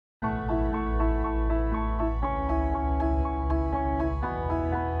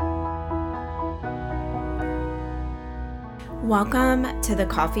Welcome to the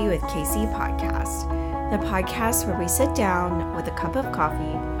Coffee with Casey podcast, the podcast where we sit down with a cup of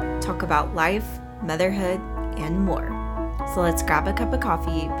coffee, talk about life, motherhood, and more. So let's grab a cup of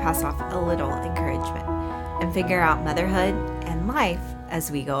coffee, pass off a little encouragement, and figure out motherhood and life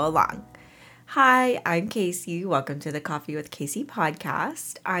as we go along. Hi, I'm Casey. Welcome to the Coffee with Casey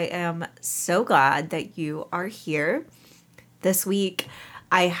podcast. I am so glad that you are here. This week,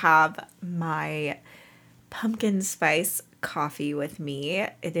 I have my pumpkin spice coffee with me.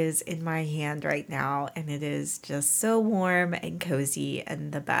 It is in my hand right now, and it is just so warm and cozy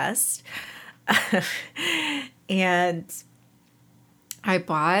and the best. And I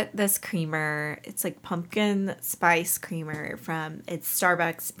bought this creamer. It's like pumpkin spice creamer from its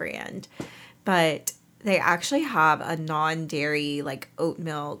Starbucks brand, but they actually have a non-dairy, like oat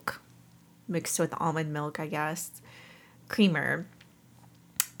milk mixed with almond milk, I guess, creamer.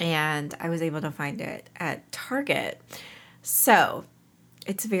 And I was able to find it at Target. So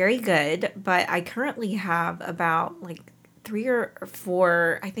it's very good, but I currently have about like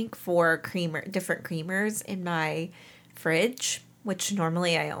four different creamers in my fridge, which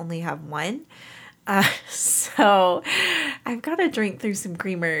normally I only have one. So I've got to drink through some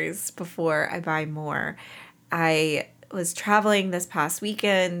creamers before I buy more. I was traveling this past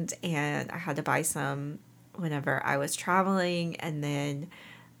weekend and I had to buy some whenever I was traveling, and then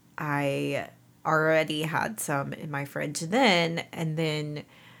I already had some in my fridge then, and then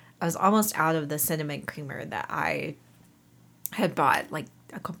I was almost out of the cinnamon creamer that I had bought like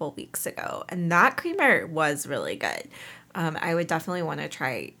a couple of weeks ago, and that creamer was really good. I would definitely want to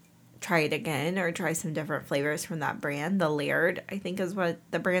try it again, or try some different flavors from that brand. The Laird, I think, is what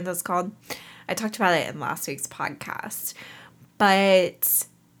the brand is called. I talked about it in last week's podcast, but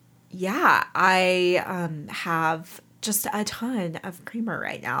yeah, I have just a ton of creamer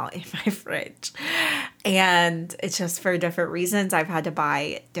right now in my fridge, and it's just for different reasons. I've had to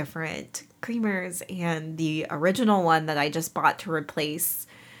buy different creamers, and the original one that I just bought to replace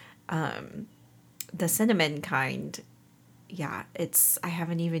the cinnamon kind, I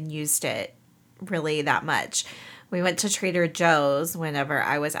haven't even used it really that much. We went to Trader Joe's whenever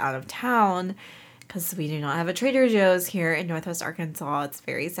I was out of town, because we do not have a Trader Joe's here in Northwest Arkansas. It's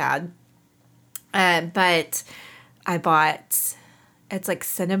very sad. But I bought, it's like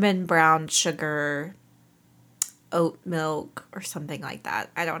cinnamon brown sugar oat milk or something like that.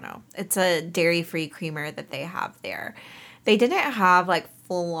 I don't know. It's a dairy-free creamer that they have there. They didn't have like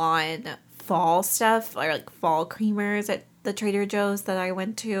full-on fall stuff or like fall creamers at the Trader Joe's that I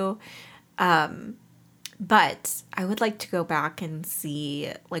went to. But I would like to go back and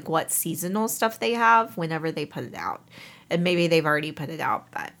see like what seasonal stuff they have whenever they put it out. And maybe they've already put it out,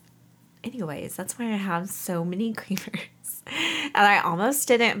 but anyways, that's why I have so many creamers. And I almost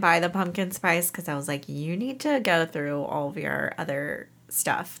didn't buy the pumpkin spice because I was like, you need to go through all of your other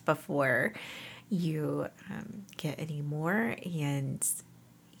stuff before you get any more. And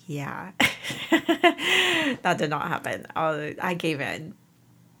yeah, that did not happen. I gave in.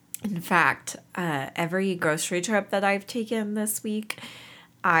 In fact, every grocery trip that I've taken this week,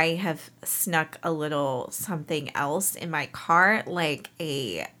 I have snuck a little something else in my cart, like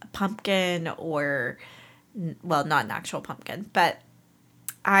a pumpkin or, well, not an actual pumpkin, but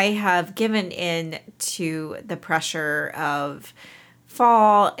I have given in to the pressure of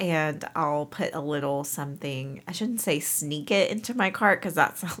fall, and I'll put a little something. I shouldn't say sneak it into my cart because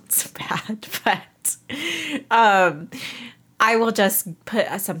that sounds bad, but I will just put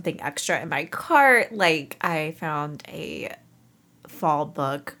something extra in my cart. Like I found a fall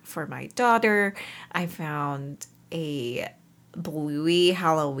book for my daughter. I found a Bluey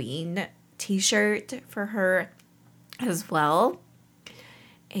Halloween t-shirt for her as well.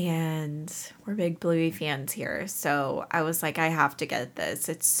 And we're big Bluey fans here. So I was like, I have to get this.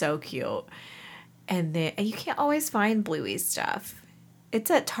 It's so cute. And you can't always find Bluey stuff. It's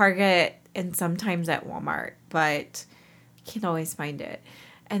at Target and sometimes at Walmart, but you can't always find it.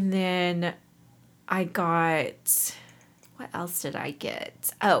 And then I got, what else did I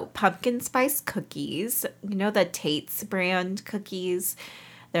get? Oh, pumpkin spice cookies. You know the Tate's brand cookies?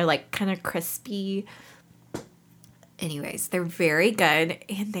 They're like kind of crispy. Anyways, they're very good.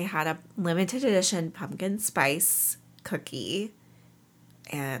 And they had a limited edition pumpkin spice cookie.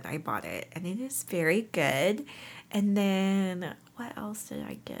 And I bought it. And it is very good. And then what else did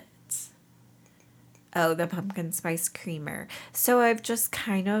I get? Oh, the pumpkin spice creamer. So I've just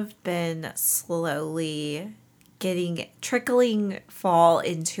kind of been slowly trickling fall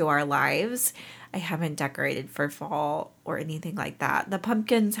into our lives. I haven't decorated for fall or anything like that. The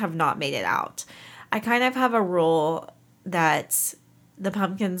pumpkins have not made it out. I kind of have a rule that the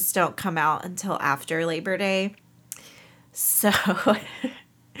pumpkins don't come out until after Labor Day. So,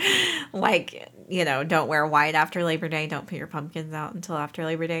 like, don't wear white after Labor Day. Don't put your pumpkins out until after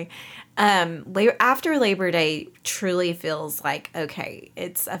Labor Day. After Labor Day truly feels like, okay,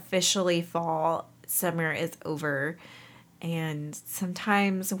 it's officially fall. Summer is over. And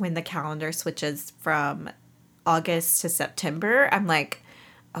sometimes when the calendar switches from August to September, I'm like,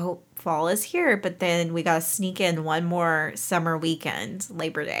 oh, fall is here. But then we got to sneak in one more summer weekend,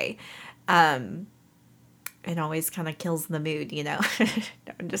 Labor Day. It always kind of kills the mood, No,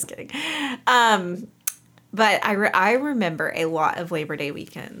 I'm just kidding. But I remember a lot of Labor Day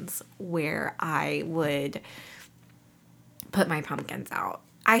weekends where I would put my pumpkins out.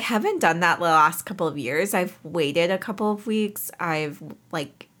 I haven't done that the last couple of years. I've waited a couple of weeks. I've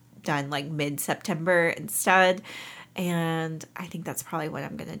done mid-September instead. And I think that's probably what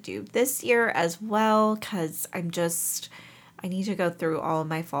I'm going to do this year as well, because I need to go through all of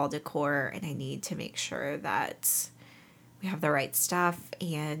my fall decor, and I need to make sure that we have the right stuff,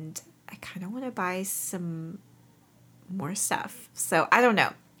 and I kind of want to buy some more stuff. So I don't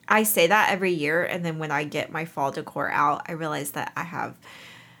know. I say that every year, and then when I get my fall decor out, I realize that I have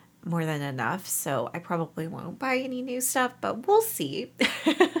more than enough, so I probably won't buy any new stuff, but we'll see.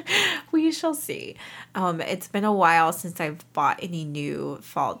 We shall see. It's been a while since I've bought any new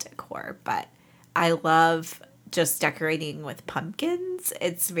fall decor, but I love just decorating with pumpkins.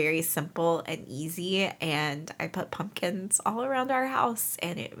 It's very simple and easy, and I put pumpkins all around our house,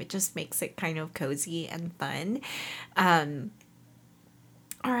 and it just makes it kind of cozy and fun.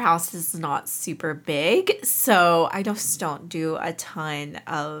 Our house is not super big, so I just don't do a ton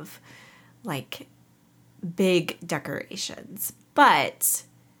of big decorations. But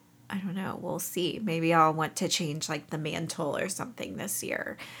I don't know, we'll see. Maybe I'll want to change the mantle or something this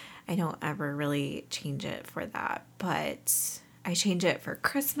year. I don't ever really change it for that, but I change it for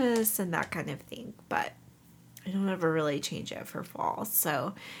Christmas and that kind of thing, but I don't ever really change it for fall.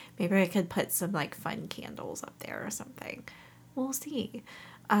 So maybe I could put some fun candles up there or something. We'll see.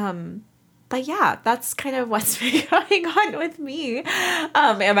 But yeah, that's kind of what's been going on with me,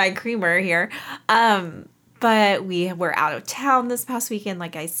 and my creamer here. But we were out of town this past weekend,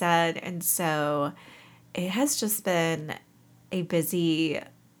 like I said, and so it has just been a busy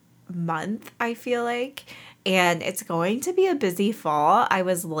month, I feel like, and it's going to be a busy fall. I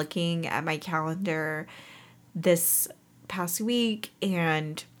was looking at my calendar this past week,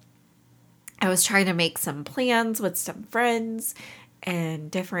 and I was trying to make some plans with some friends, and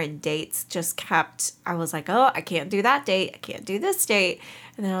different dates just I was like, oh, I can't do that date. I can't do this date.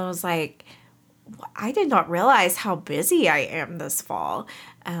 And then I was like, I did not realize how busy I am this fall.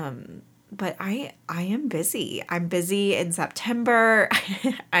 But I am busy. I'm busy in September.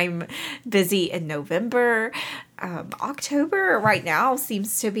 I'm busy in November. October right now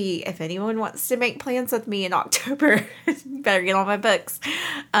seems to be, if anyone wants to make plans with me in October, better get on my books.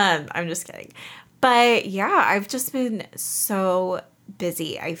 I'm just kidding. But yeah, I've just been so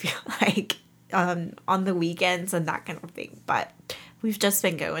busy, I feel like, on the weekends and that kind of thing. But we've just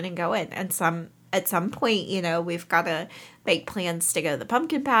been going and going. And at some point, we've got to make plans to go to the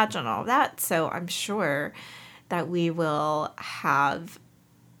pumpkin patch and all that. So I'm sure that we will have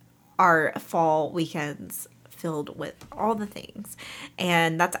our fall weekends filled with all the things.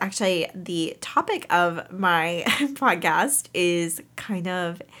 And that's actually the topic of my podcast, is kind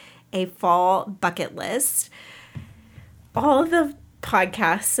of a fall bucket list. All of the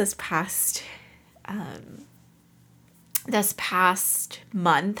podcasts this past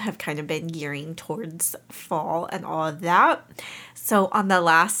month have kind of been gearing towards fall and all of that. So on the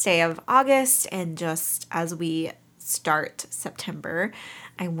last day of August, and just as we start September,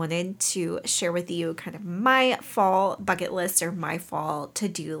 I wanted to share with you kind of my fall bucket list, or my fall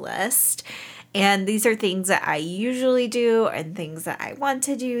to-do list. And these are things that I usually do and things that I want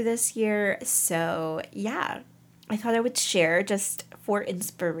to do this year. So yeah, I thought I would share just for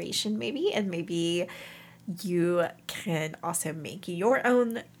inspiration maybe, and maybe you can also make your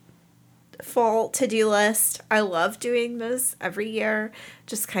own fall to-do list. I love doing this every year,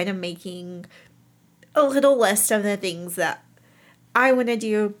 just kind of making a little list of the things that I want to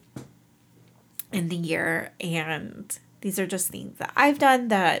do in the year, and these are just things that I've done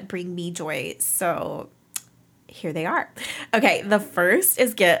that bring me joy. So here they are. Okay, the first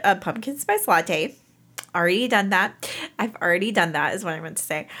is get a pumpkin spice latte. Already done that. I've already done that is what I meant to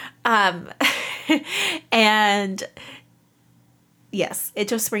say. And yes, it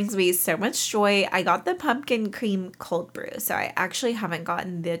just brings me so much joy. I got the pumpkin cream cold brew, so I actually haven't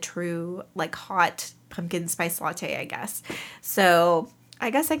gotten the true hot pumpkin spice latte, I guess. So I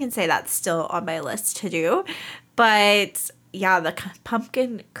guess I can say that's still on my list to do. But yeah, the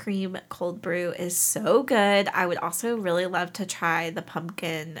pumpkin cream cold brew is so good. I would also really love to try the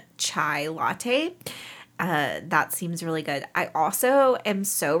pumpkin chai latte. That seems really good. I also am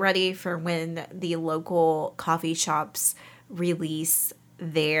so ready for when the local coffee shops release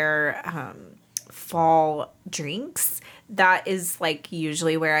their fall drinks. That is like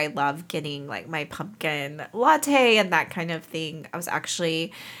usually where I love getting like my pumpkin latte and that kind of thing. I was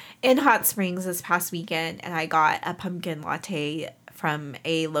actually in Hot Springs this past weekend and I got a pumpkin latte from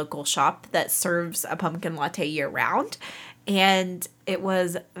a local shop that serves a pumpkin latte year round. And it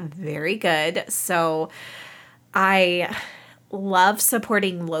was very good. So I love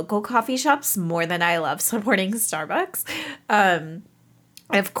supporting local coffee shops more than I love supporting Starbucks.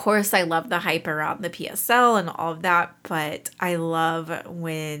 Of course, I love the hype around the PSL and all of that, but I love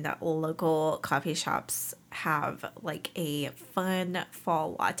when local coffee shops have like a fun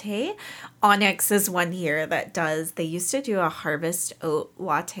fall latte. Onyx is one here that does, they used to do a harvest oat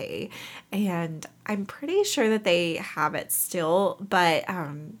latte, and I'm pretty sure that they have it still, but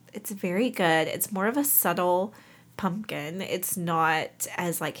it's very good. It's more of a subtle pumpkin. It's not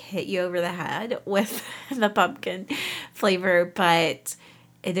as like hit you over the head with the pumpkin flavor, but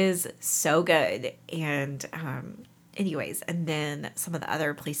it is so good. And anyways, and then some of the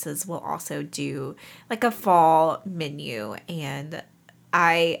other places will also do like a fall menu, and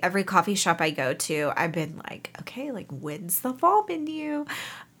every coffee shop I go to, I've been like, okay, like when's the fall menu?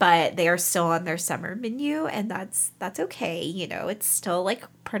 But they are still on their summer menu, and that's okay. You know, it's still like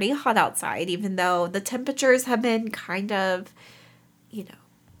pretty hot outside, even though the temperatures have been kind of, you know,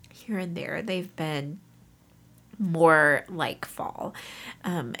 here and there. They've been more like fall.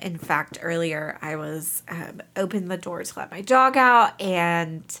 In fact, earlier I was opened the door to let my dog out,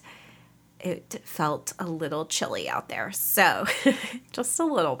 and it felt a little chilly out there. So just a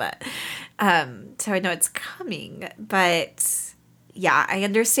little bit. So I know it's coming, but yeah, I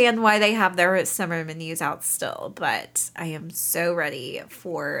understand why they have their summer menus out still, but I am so ready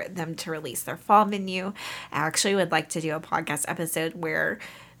for them to release their fall menu. I actually would like to do a podcast episode where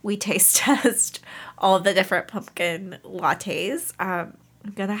we taste test all of the different pumpkin lattes. I'm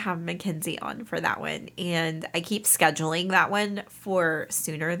going to have Mackenzie on for that one. And I keep scheduling that one for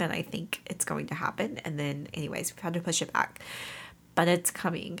sooner than I think it's going to happen. And then anyways, we've had to push it back. But it's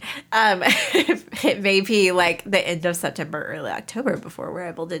coming. It may be like the end of September, early October before we're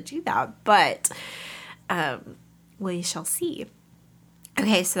able to do that. But we shall see.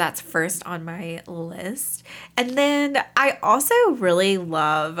 Okay, so that's first on my list. And then I also really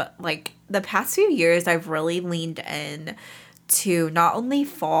love, like, the past few years, I've really leaned in to not only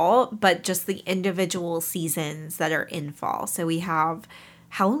fall, but just the individual seasons that are in fall. So we have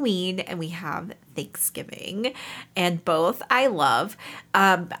Halloween and we have Thanksgiving, and both I love.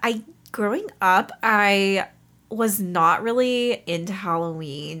 Growing up, I was not really into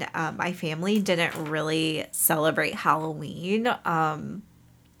Halloween. My family didn't really celebrate Halloween,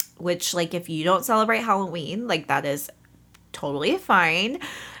 which, like, if you don't celebrate Halloween, like, that is totally fine.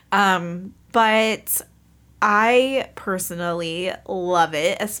 But I personally love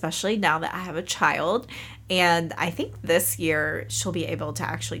it, especially now that I have a child. And I think this year she'll be able to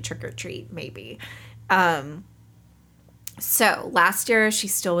actually trick or treat, maybe. So last year she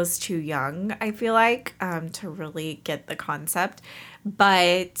still was too young, I feel like, to really get the concept.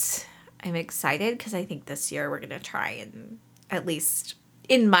 But I'm excited because I think this year we're going to try, and at least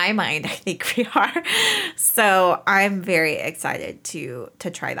in my mind, I think we are. So I'm very excited to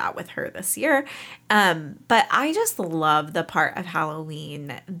try that with her this year. But I just love the part of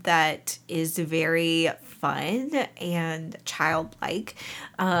Halloween that is very fun and childlike.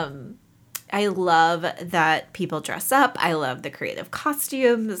 I love that people dress up. I love the creative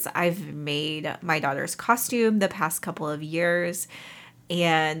costumes. I've made my daughter's costume the past couple of years,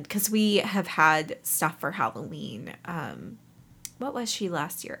 and because we have had stuff for Halloween. What was she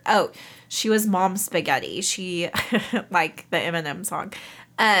last year? Oh, she was Mom Spaghetti. She like the Eminem song.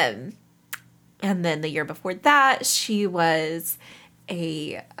 And then the year before that, she was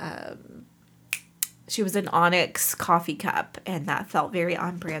an Onyx coffee cup, and that felt very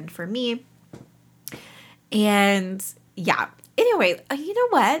on brand for me. And yeah, anyway, you know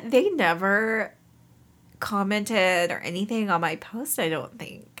what? They never commented or anything on my post, I don't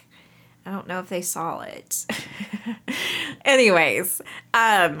think. I don't know if they saw it. Anyways,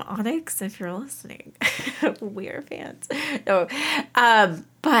 Onyx, if you're listening, we're fans. No,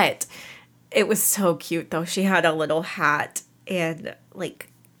 but it was so cute though. She had a little hat and like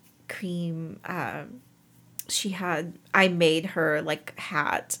cream, I made her like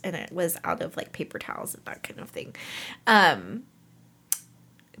hat, and it was out of like paper towels and that kind of thing.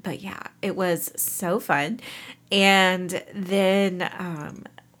 But yeah, it was so fun. And then,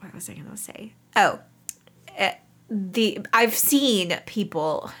 what was I going to say? Oh, I've seen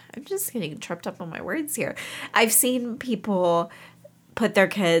people, I'm just getting tripped up on my words here. I've seen people put their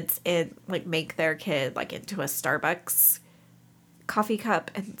kids in, like, make their kid, like, into a Starbucks coffee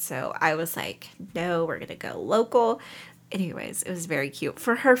cup. And so I was like, no, we're going to go local. Anyways, it was very cute.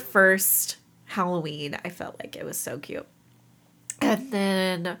 For her first Halloween, I felt like it was so cute. And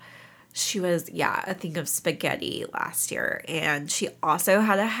then she was, a thing of spaghetti last year. And she also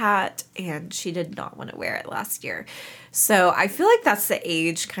had a hat, and she did not want to wear it last year. So I feel like that's the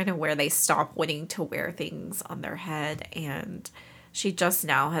age kind of where they stop wanting to wear things on their head. And she just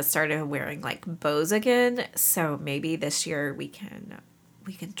now has started wearing like bows again. So maybe this year we can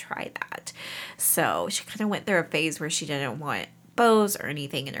try that. So she kind of went through a phase where she didn't want bows or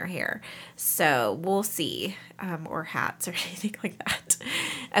anything in her hair. So we'll see, or hats or anything like that.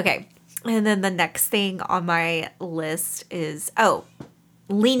 Okay. And then the next thing on my list is,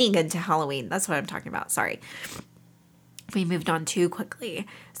 leaning into Halloween. That's what I'm talking about. Sorry. We moved on too quickly.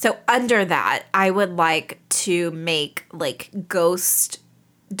 So under that, I would like to make like ghost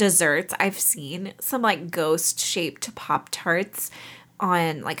desserts. I've seen some like ghost shaped Pop-Tarts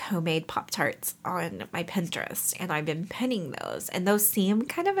on like homemade Pop-Tarts on my Pinterest, and I've been pinning those, and those seem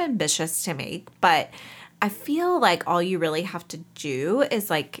kind of ambitious to make, but I feel like all you really have to do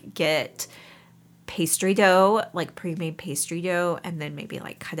is like get pastry dough, like pre-made pastry dough, and then maybe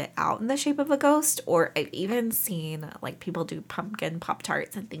like cut it out in the shape of a ghost. Or I've even seen like people do pumpkin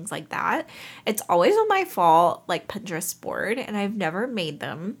Pop-Tarts and things like that. It's always on my fall like Pinterest board, and I've never made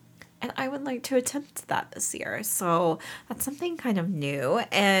them. And I would like to attempt that this year. So that's something kind of new.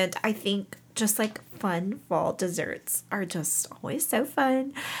 And I think just like fun fall desserts are just always so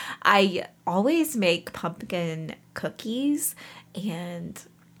fun. I always make pumpkin cookies, and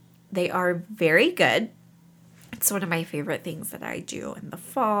they are very good. It's one of my favorite things that I do in the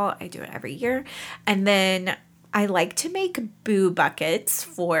fall. I do it every year. And then I like to make boo buckets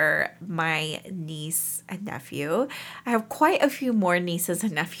for my niece and nephew. I have quite a few more nieces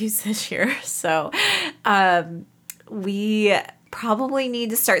and nephews this year. So we probably need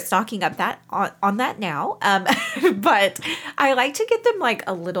to start stocking up that on that now. But I like to get them like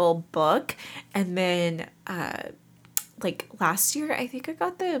a little book. And then like last year, I think I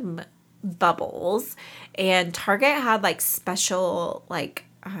got them bubbles. And Target had like special like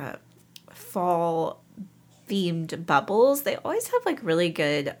fall themed bubbles. They always have like really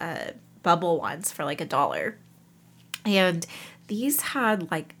good bubble ones for like $1. And these had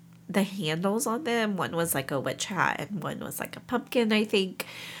like the handles on them. One was like a witch hat and one was like a pumpkin, I think.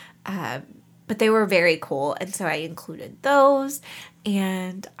 But they were very cool. And so I included those.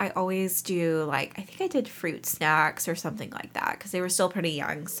 And I always do like, I think I did fruit snacks or something like that because they were still pretty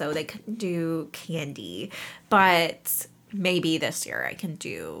young. So they couldn't do candy. But maybe this year I can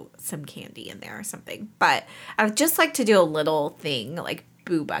do some candy in there or something. But I would just like to do a little thing like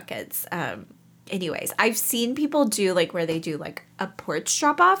boo buckets. Anyways, I've seen people do like where they do like a porch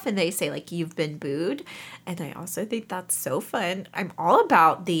drop off and they say like you've been booed. And I also think that's so fun. I'm all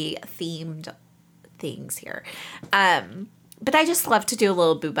about the themed things here. But I just love to do a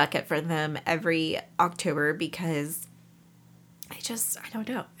little boo bucket for them every October because I don't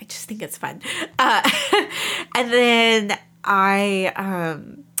know. I just think it's fun. And then I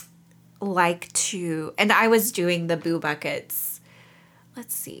like to, and I was doing the boo buckets.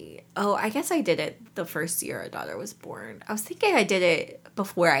 Let's see. Oh, I guess I did it the first year our daughter was born. I was thinking I did it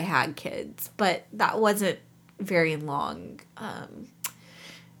before I had kids, but that wasn't very long.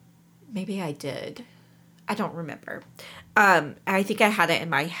 Maybe I did. I don't remember. I think I had it in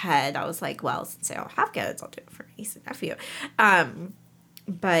my head. I was like, well, since I don't have kids, I'll do it for my niece and nephew.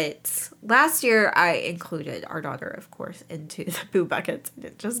 But last year I included our daughter, of course, into the boo buckets. I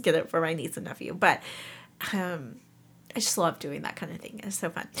didn't just get it for my niece and nephew. But I just love doing that kind of thing. It's so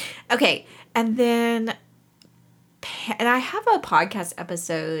fun. Okay. And then, and I have a podcast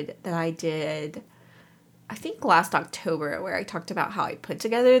episode that I did, I think last October, where I talked about how I put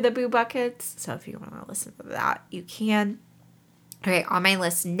together the boo buckets. So if you want to listen to that, you can. Okay, on my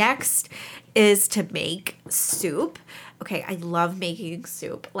list next is to make soup. Okay, I love making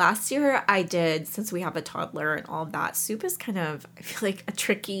soup. Last year I did, since we have a toddler and all of that, soup is kind of, I feel like, a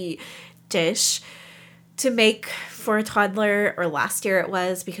tricky dish to make for a toddler, or last year it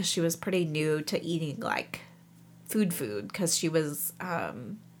was, because she was pretty new to eating like food because she was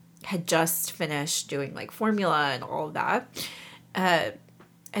had just finished doing like formula and all of that.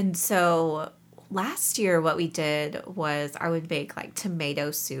 And so last year what we did was I would make like tomato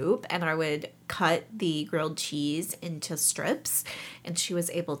soup and I would cut the grilled cheese into strips, and she was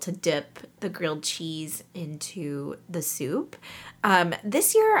able to dip the grilled cheese into the soup.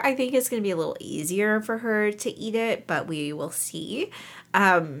 This year I think it's going to be a little easier for her to eat it, but we will see.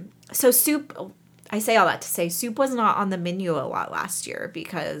 So soup, I say all that to say soup was not on the menu a lot last year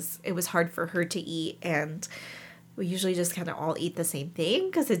because it was hard for her to eat, and we usually just kind of all eat the same thing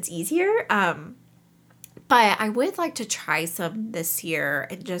because it's easier. But I would like to try some this year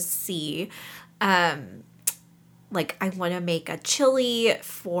and just see. Like, I want to make a chili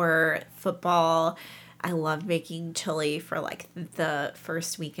for football. I love making chili for like the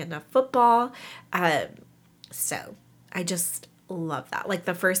first weekend of football. So I just love that. Like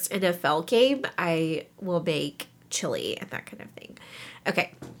the first NFL game, I will make chili and that kind of thing.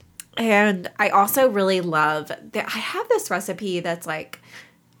 Okay. And I also really love that I have this recipe that's like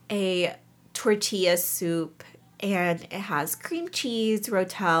a tortilla soup, and it has cream cheese,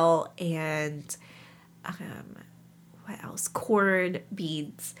 rotel, and what else? Corned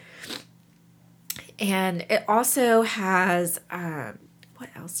beans. And it also has what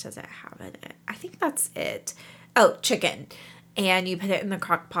else does it have in it? I think that's it. Oh, chicken. And you put it in the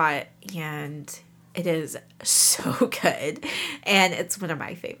crock pot, and it is so good. And it's one of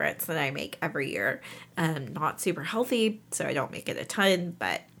my favorites that I make every year. Not super healthy, so I don't make it a ton,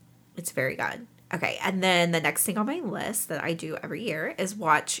 but it's very good. Okay, and then the next thing on my list that I do every year is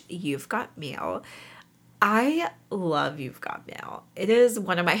watch You've Got Mail. I love You've Got Mail. It is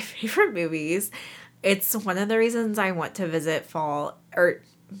one of my favorite movies. It's one of the reasons I want to visit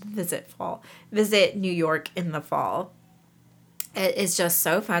New York in the fall. It is just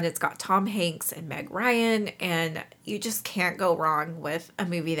so fun. It's got Tom Hanks and Meg Ryan, and you just can't go wrong with a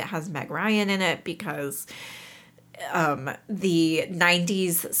movie that has Meg Ryan in it because the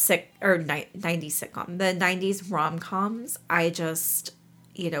 90s sitcom, the 90s rom-coms, I just,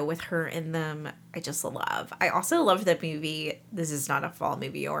 with her in them, I just love. I also love the movie, this is not a fall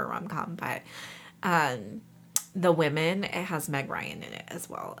movie or a rom-com, but The Women, it has Meg Ryan in it as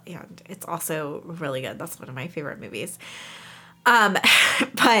well, and it's also really good. That's one of my favorite movies.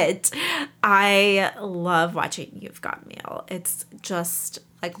 But I love watching You've Got Mail. It's just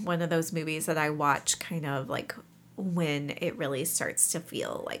like one of those movies that I watch kind of like when it really starts to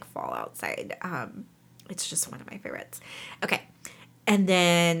feel like fall outside. It's just one of my favorites. Okay. And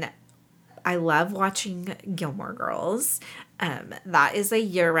then I love watching Gilmore Girls. That is a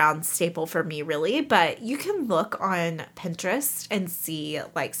year-round staple for me, really, but you can look on Pinterest and see,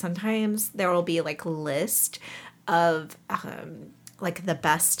 like, sometimes there will be like a list of like the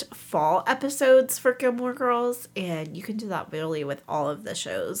best fall episodes for Gilmore Girls, and you can do that really with all of the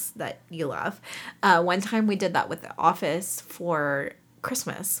shows that you love. One time we did that with The Office for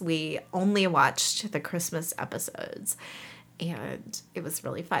Christmas. We only watched the Christmas episodes, and it was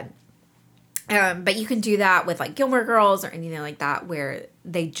really fun. But you can do that with like Gilmore Girls or anything like that where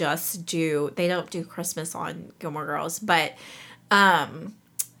they don't do Christmas on Gilmore Girls, but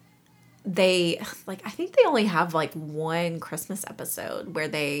they like, I think they only have like one Christmas episode where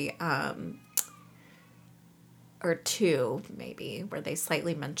they or two maybe where they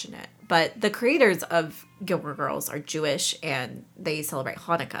slightly mention it. But the creators of Gilmore Girls are Jewish and they celebrate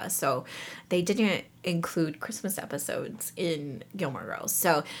Hanukkah, so they didn't include Christmas episodes in Gilmore Girls.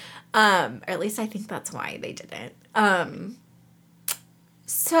 So or at least I think that's why they didn't.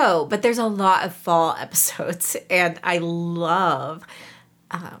 But there's a lot of fall episodes, and I love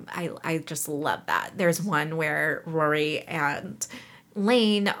I just love that. There's one where Rory and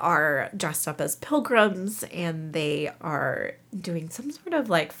Lane are dressed up as pilgrims, and they are doing some sort of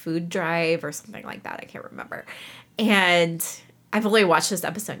like food drive or something like that. I can't remember. And I've only watched this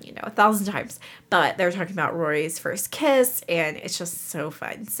episode, 1,000 times, but they're talking about Rory's first kiss, and it's just so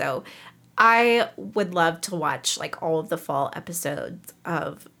fun. So I would love to watch like all of the fall episodes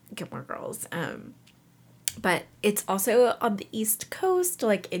of Gilmore Girls. But it's also on the East Coast,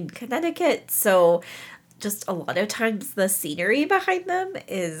 like in Connecticut. So just a lot of times the scenery behind them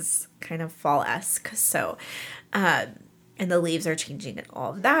is kind of fall-esque. So, and the leaves are changing and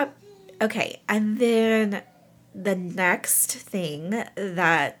all of that. Okay. And then the next thing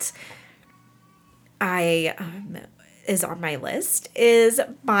that is on my list is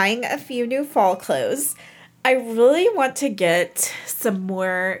buying a few new fall clothes. I really want to get some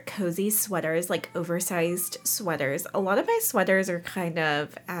more cozy sweaters, like oversized sweaters. A lot of my sweaters are kind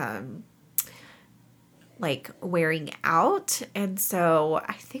of like wearing out, and so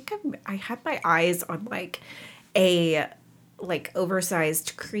I think I have my eyes on like a like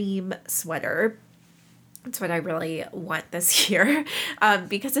oversized cream sweater. That's what I really want this year,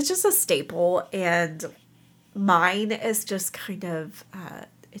 because it's just a staple, and mine is just kind of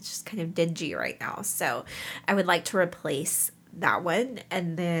it's just kind of dingy right now. So I would like to replace that one.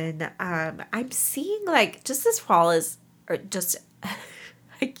 And then I'm seeing like just this fall is or just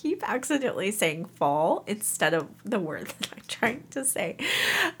I keep accidentally saying fall instead of the word that I'm trying to say.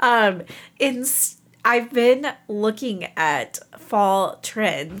 Um in I've been looking at fall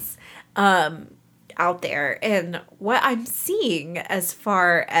trends out there, and what I'm seeing as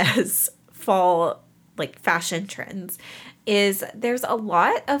far as fall like fashion trends is there's a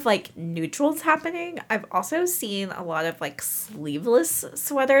lot of like neutrals happening. I've also seen a lot of like sleeveless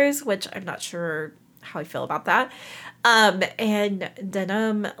sweaters, which I'm not sure how I feel about that. And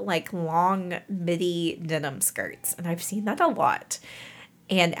denim, like long midi denim skirts. And I've seen that a lot.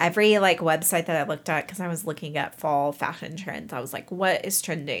 And every like website that I looked at, because I was looking at fall fashion trends, I was like, what is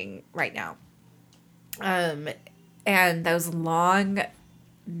trending right now? Um, and those long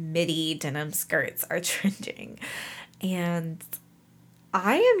midi denim skirts are trending. And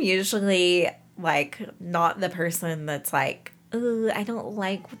I am usually like not the person that's like, ooh, I don't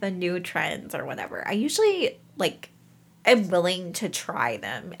like the new trends or whatever. I usually like am willing to try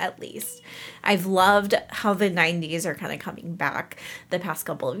them at least. I've loved how the 90s are kind of coming back the past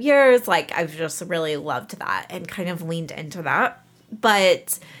couple of years. Like I've just really loved that and kind of leaned into that.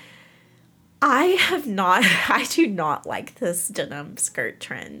 But I have not I do not like this denim skirt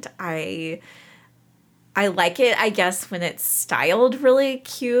trend. I like it, I guess, when it's styled really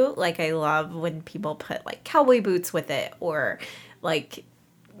cute. Like, I love when people put, like, cowboy boots with it or, like,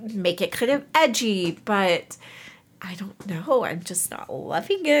 make it kind of edgy. But I don't know. I'm just not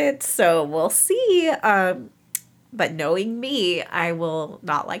loving it. So we'll see. But knowing me, I will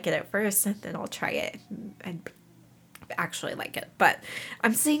not like it at first, and then I'll try it and actually like it. But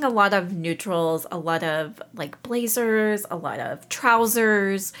I'm seeing a lot of neutrals, a lot of, like, blazers, a lot of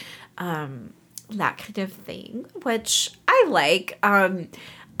trousers, that kind of thing, which I like. I'm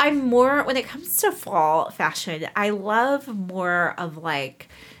more, when it comes to fall fashion, I love more of like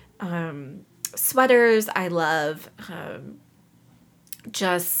sweaters. I love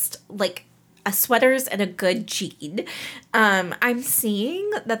just like a sweaters and a good jean. I'm seeing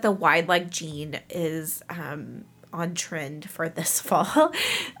that the wide leg jean is on trend for this fall.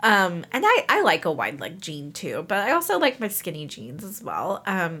 And I like a wide leg jean too, but I also like my skinny jeans as well.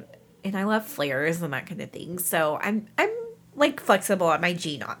 And I love flares and that kind of thing. So I'm like flexible on my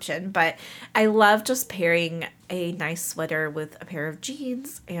jean option, but I love just pairing a nice sweater with a pair of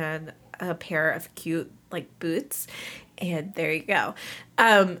jeans and a pair of cute like boots. And there you go.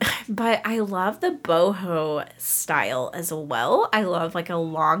 But I love the boho style as well. I love like a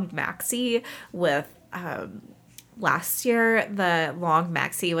long maxi with last year the long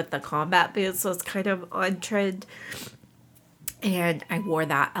maxi with the combat boots was kind of on trend. And I wore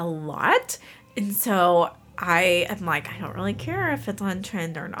that a lot. And so I am like, I don't really care if it's on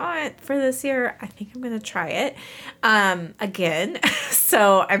trend or not for this year. I think I'm going to try it again.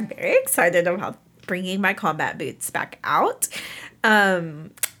 So I'm very excited about bringing my combat boots back out.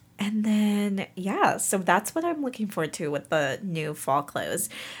 And then, yeah, so that's what I'm looking forward to with the new fall clothes.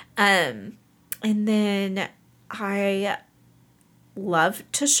 And then I love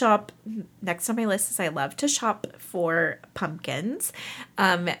to shop. Next on my list is I love to shop for pumpkins.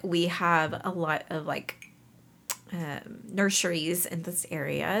 We have a lot of like nurseries in this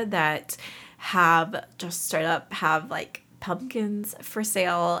area that have just straight up have like pumpkins for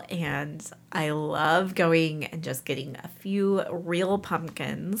sale, and I love going and just getting a few real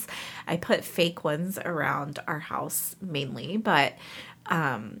pumpkins. I put fake ones around our house mainly, but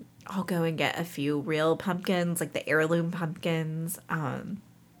I'll go and get a few real pumpkins, like the heirloom pumpkins.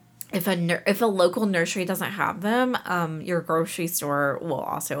 If a local nursery doesn't have them, your grocery store will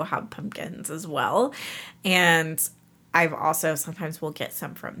also have pumpkins as well. And I've also sometimes will get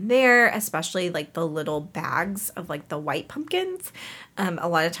some from there, especially like the little bags of like the white pumpkins. A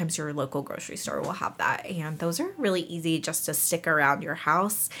lot of times your local grocery store will have that. And those are really easy just to stick around your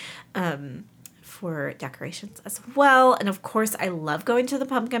house. For decorations as well. And of course, I love going to the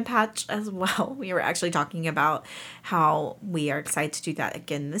pumpkin patch as well. We were actually talking about how we are excited to do that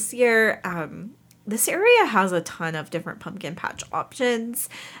again this year. This area has a ton of different pumpkin patch options.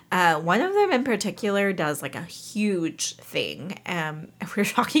 One of them in particular does like a huge thing. And we were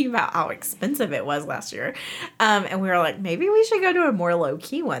talking about how expensive it was last year. And we were like, maybe we should go to a more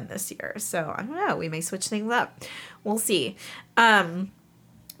low-key one this year. So I don't know. We may switch things up. We'll see.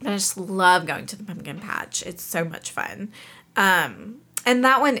 I just love going to the pumpkin patch. It's so much fun. And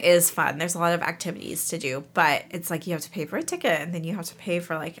that one is fun. There's a lot of activities to do, but it's like you have to pay for a ticket, and then you have to pay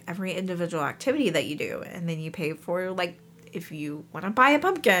for like every individual activity that you do, and then you pay for like if you want to buy a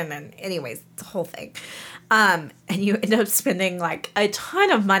pumpkin, and anyways, it's a whole thing. And you end up spending like a ton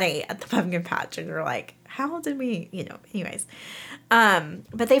of money at the pumpkin patch, and you're like, how did we, anyways.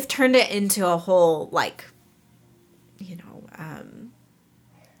 But they've turned it into a whole like,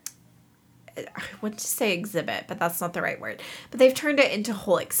 I want to say exhibit, but that's not the right word. But they've turned it into a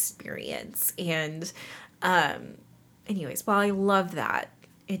whole experience. And anyways, while I love that,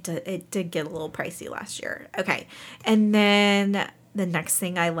 it did get a little pricey last year. Okay. And then the next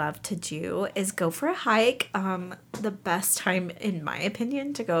thing I love to do is go for a hike. The best time, in my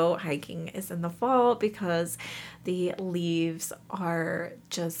opinion, to go hiking is in the fall because the leaves are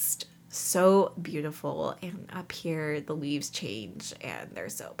just so beautiful, and up here the leaves change and they're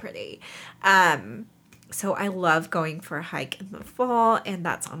so pretty. So I love going for a hike in the fall, and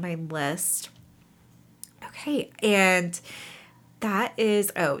that's on my list. Okay, and that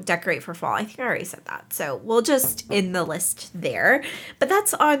is, decorate for fall. I think I already said that. So we'll just end the list there. But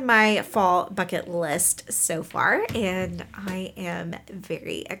that's on my fall bucket list so far, and I am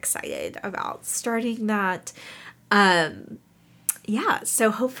very excited about starting that. Yeah,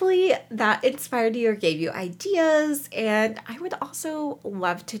 so hopefully that inspired you or gave you ideas. And I would also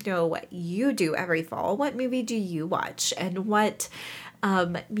love to know what you do every fall. What movie do you watch? And what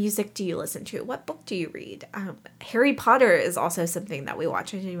music do you listen to? What book do you read? Harry Potter is also something that we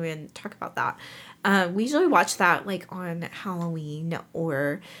watch. I didn't even talk about that. We usually watch that like on Halloween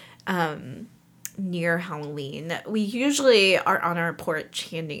or near Halloween. We usually are on our porch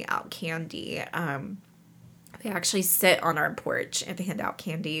handing out candy. We actually sit on our porch and hand out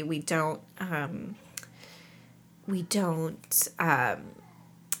candy. We don't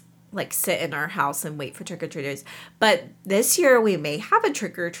like sit in our house and wait for trick-or-treaters. But this year we may have a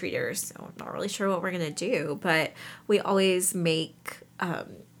trick-or-treater, so I'm not really sure what we're going to do. But we always make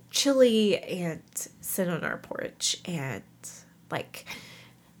chili and sit on our porch and like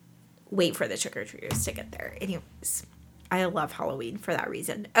wait for the trick-or-treaters to get there. Anyways, I love Halloween for that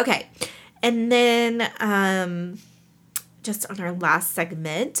reason. Okay. And then just on our last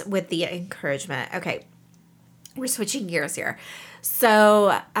segment with the encouragement. Okay, we're switching gears here.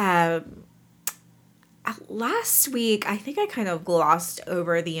 So last week, I think I kind of glossed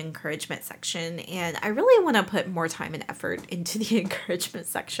over the encouragement section, and I really want to put more time and effort into the encouragement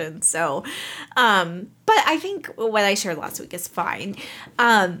section. So, but I think what I shared last week is fine.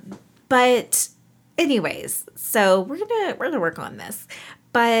 But anyways, so we're gonna work on this.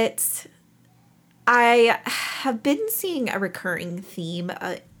 But I have been seeing a recurring theme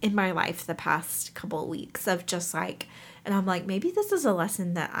in my life the past couple of weeks of just like, and I'm like, maybe this is a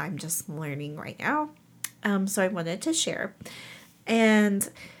lesson that I'm just learning right now. So I wanted to share. And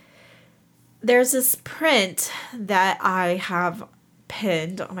there's this print that I have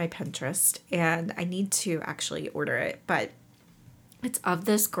pinned on my Pinterest, and I need to actually order it, but it's of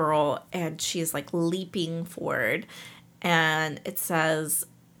this girl, and she's like leaping forward, and it says,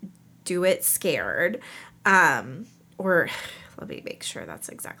 "Do it scared," or let me make sure that's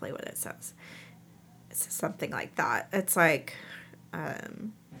exactly what it says. It says something like that. It's like,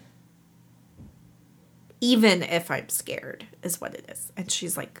 even if I'm scared is what it is. And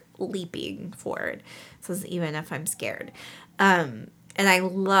she's like leaping forward. It says, even if I'm scared. And I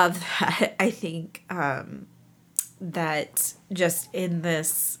love that. I think that just in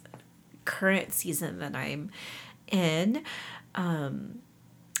this current season that I'm in,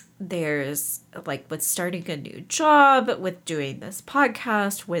 there's like with starting a new job, with doing this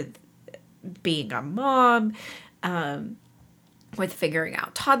podcast, with being a mom, with figuring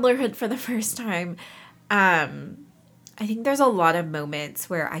out toddlerhood for the first time. I think there's a lot of moments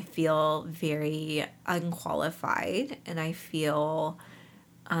where I feel very unqualified, and I feel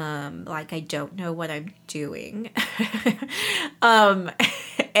like I don't know what I'm doing.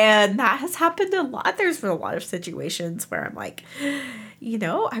 And that has happened a lot. There's been a lot of situations where I'm like,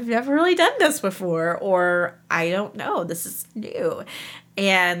 I've never really done this before, or I don't know, this is new.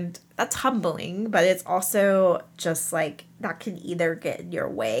 And that's humbling, but it's also just like that can either get in your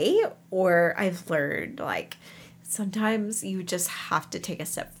way, or I've learned like sometimes you just have to take a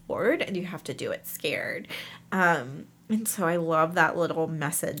step forward and you have to do it scared. And so I love that little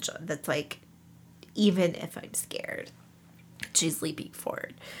message that's like, even if I'm scared, she's leaping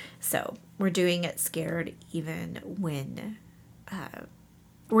forward. So we're doing it scared even when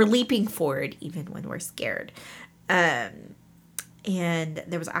we're leaping forward even when we're scared. And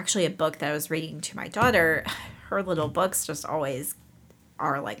there was actually a book that I was reading to my daughter. Her little books just always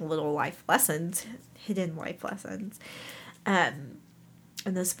are like little life lessons, hidden life lessons.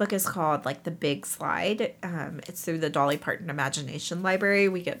 And this book is called like The Big Slide. It's through the Dolly Parton Imagination Library.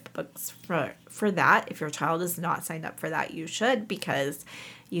 We get books for that. If your child is not signed up for that, you should, because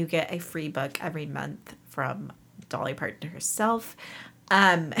you get a free book every month from Dolly Parton herself.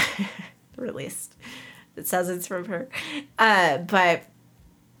 Released. It says it's from her. But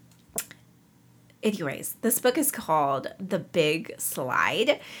anyways, this book is called The Big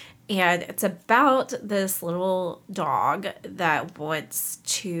Slide. And it's about this little dog that wants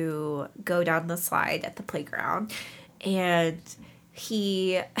to go down the slide at the playground. And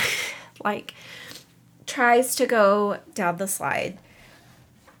he, like, tries to go down the slide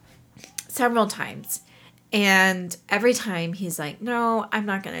several times. And every time he's like, no, I'm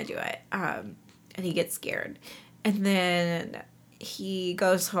not going to do it. And he gets scared. And then he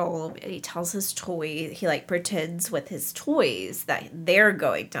goes home and he tells his toy, he like pretends with his toys that they're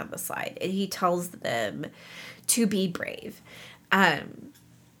going down the slide, and he tells them to be brave. And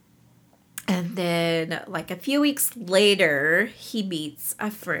then like a few weeks later, he meets a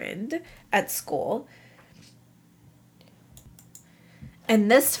friend at school.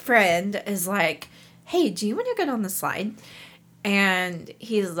 And this friend is like, hey, do you want to go down the slide? And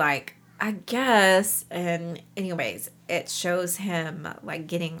he's like, I guess. And anyways, it shows him like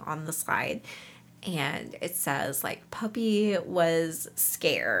getting on the slide, and it says like puppy was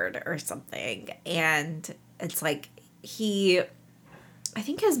scared or something. And it's like I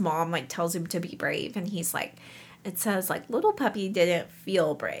think his mom like tells him to be brave, and he's like, it says like little puppy didn't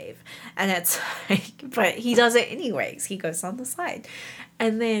feel brave. And it's like, but he does it anyways. He goes on the slide.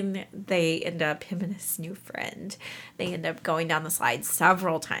 And then him and his new friend, they end up going down the slide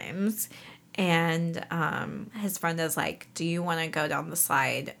several times. And his friend is like, do you want to go down the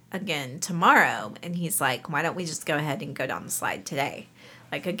slide again tomorrow? And he's like, why don't we just go ahead and go down the slide today?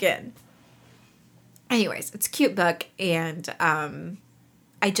 Like again. Anyways, it's a cute book. And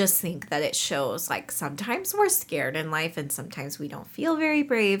I just think that it shows like sometimes we're scared in life and sometimes we don't feel very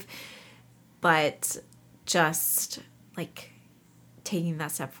brave. But just like taking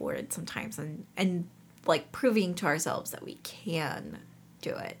that step forward sometimes and like proving to ourselves that we can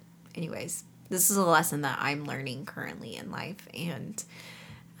do it. Anyways, this is a lesson that I'm learning currently in life, and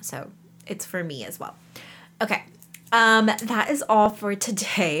so it's for me as well. Okay, that is all for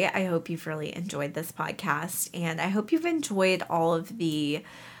today. I hope you've really enjoyed this podcast, and I hope you've enjoyed all of the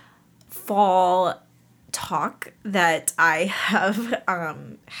fall talk that I have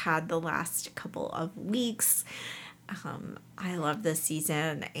had the last couple of weeks. I love this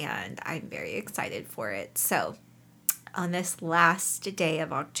season, and I'm very excited for it. So on this last day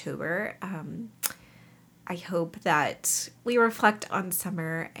of October, I hope that we reflect on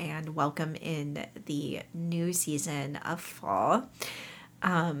summer and welcome in the new season of fall.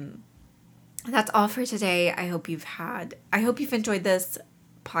 That's all for today. I hope you've enjoyed this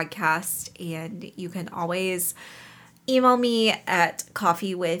podcast, and you can always email me at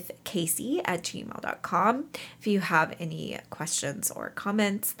coffeewithkacey@gmail.com if you have any questions or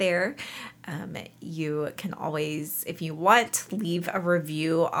comments there. You can always, if you want, leave a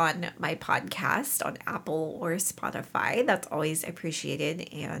review on my podcast on Apple or Spotify. That's always appreciated,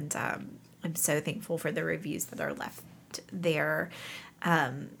 and I'm so thankful for the reviews that are left there.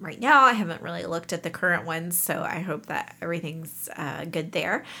 Right now, I haven't really looked at the current ones, so I hope that everything's good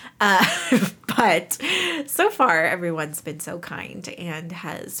there. But so far, everyone's been so kind and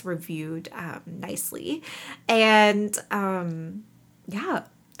has reviewed nicely. And yeah,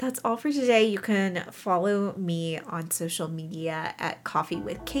 that's all for today. You can follow me on social media at Coffee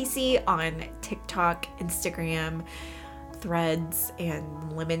with Casey on TikTok, Instagram, Threads, and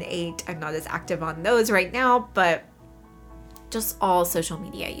Lemon8. I'm not as active on those right now, but just all social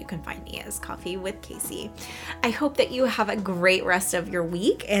media, you can find me as Coffee with Casey. I hope that you have a great rest of your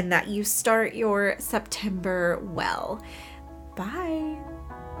week and that you start your September well. Bye.